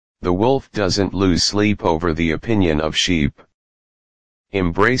The wolf doesn't lose sleep over the opinion of sheep.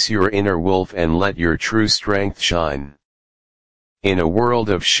 Embrace your inner wolf and let your true strength shine. In a world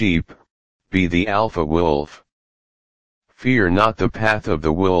of sheep, be the alpha wolf. Fear not the path of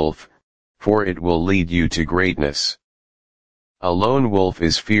the wolf, for it will lead you to greatness. A lone wolf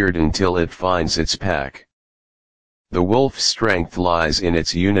is feared until it finds its pack. The wolf's strength lies in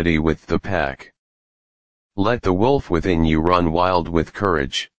its unity with the pack. Let the wolf within you run wild with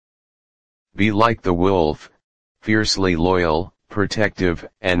courage. Be like the wolf, fiercely loyal, protective,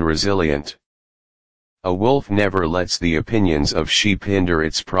 and resilient. A wolf never lets the opinions of sheep hinder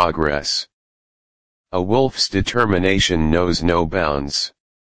its progress. A wolf's determination knows no bounds.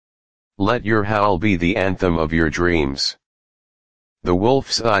 Let your howl be the anthem of your dreams. The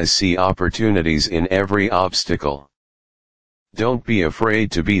wolf's eyes see opportunities in every obstacle. Don't be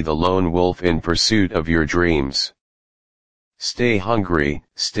afraid to be the lone wolf in pursuit of your dreams. Stay hungry,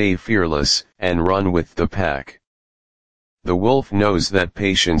 stay fearless, and run with the pack. The wolf knows that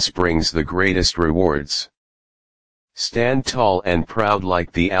patience brings the greatest rewards. Stand tall and proud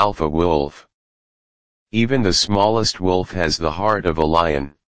like the alpha wolf. Even the smallest wolf has the heart of a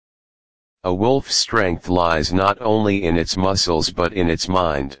lion. A wolf's strength lies not only in its muscles but in its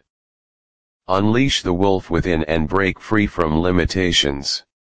mind. Unleash the wolf within and break free from limitations.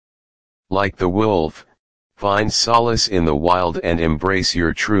 Like the wolf, find solace in the wild and embrace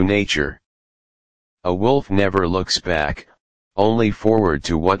your true nature. A wolf never looks back, only forward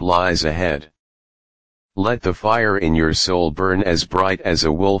to what lies ahead. Let the fire in your soul burn as bright as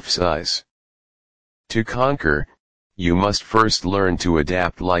a wolf's eyes. To conquer, you must first learn to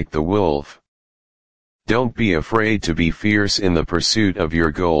adapt like the wolf. Don't be afraid to be fierce in the pursuit of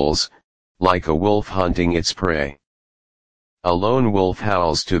your goals, like a wolf hunting its prey. A lone wolf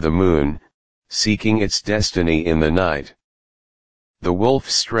howls to the moon, seeking its destiny in the night. The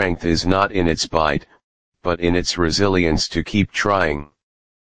wolf's strength is not in its bite, but in its resilience to keep trying.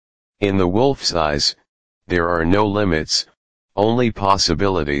 In the wolf's eyes, there are no limits, only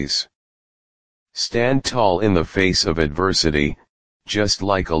possibilities. Stand tall in the face of adversity, just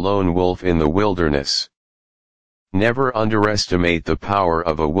like a lone wolf in the wilderness. Never underestimate the power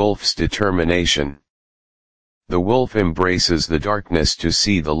of a wolf's determination. The wolf embraces the darkness to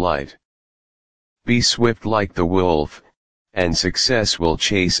see the light. Be swift like the wolf, and success will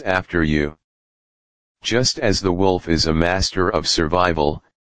chase after you. Just as the wolf is a master of survival,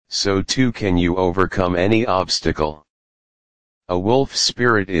 so too can you overcome any obstacle. A wolf's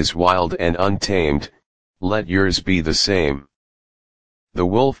spirit is wild and untamed, let yours be the same. The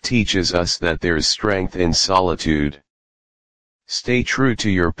wolf teaches us that there's strength in solitude. Stay true to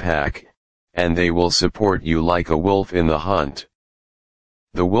your pack, and they will support you like a wolf in the hunt.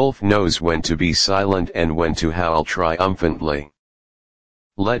 The wolf knows when to be silent and when to howl triumphantly.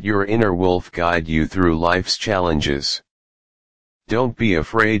 Let your inner wolf guide you through life's challenges. Don't be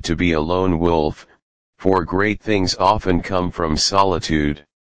afraid to be a lone wolf, for great things often come from solitude.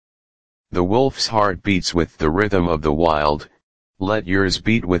 The wolf's heart beats with the rhythm of the wild, let yours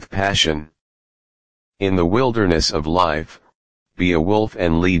beat with passion. In the wilderness of life, be a wolf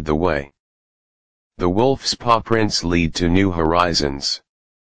and lead the way. The wolf's paw prints lead to new horizons.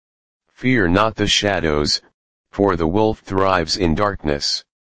 Fear not the shadows, for the wolf thrives in darkness.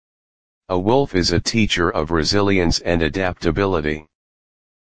 A wolf is a teacher of resilience and adaptability.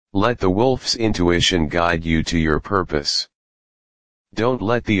 Let the wolf's intuition guide you to your purpose. Don't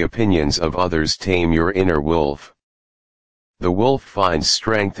let the opinions of others tame your inner wolf. The wolf finds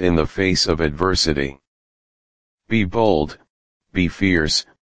strength in the face of adversity. Be bold, be fierce,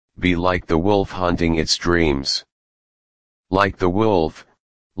 be like the wolf hunting its dreams. Like the wolf,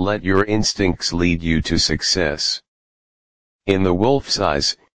 let your instincts lead you to success. In the wolf's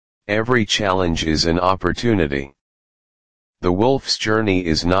eyes, every challenge is an opportunity. The wolf's journey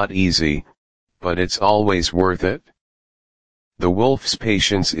is not easy, but it's always worth it. The wolf's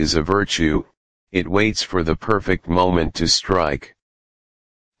patience is a virtue, it waits for the perfect moment to strike.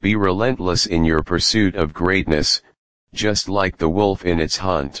 Be relentless in your pursuit of greatness, just like the wolf in its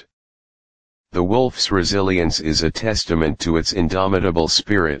hunt. The wolf's resilience is a testament to its indomitable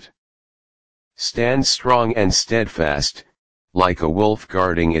spirit. Stand strong and steadfast, like a wolf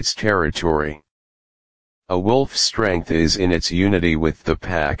guarding its territory. A wolf's strength is in its unity with the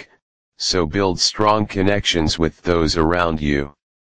pack, so build strong connections with those around you.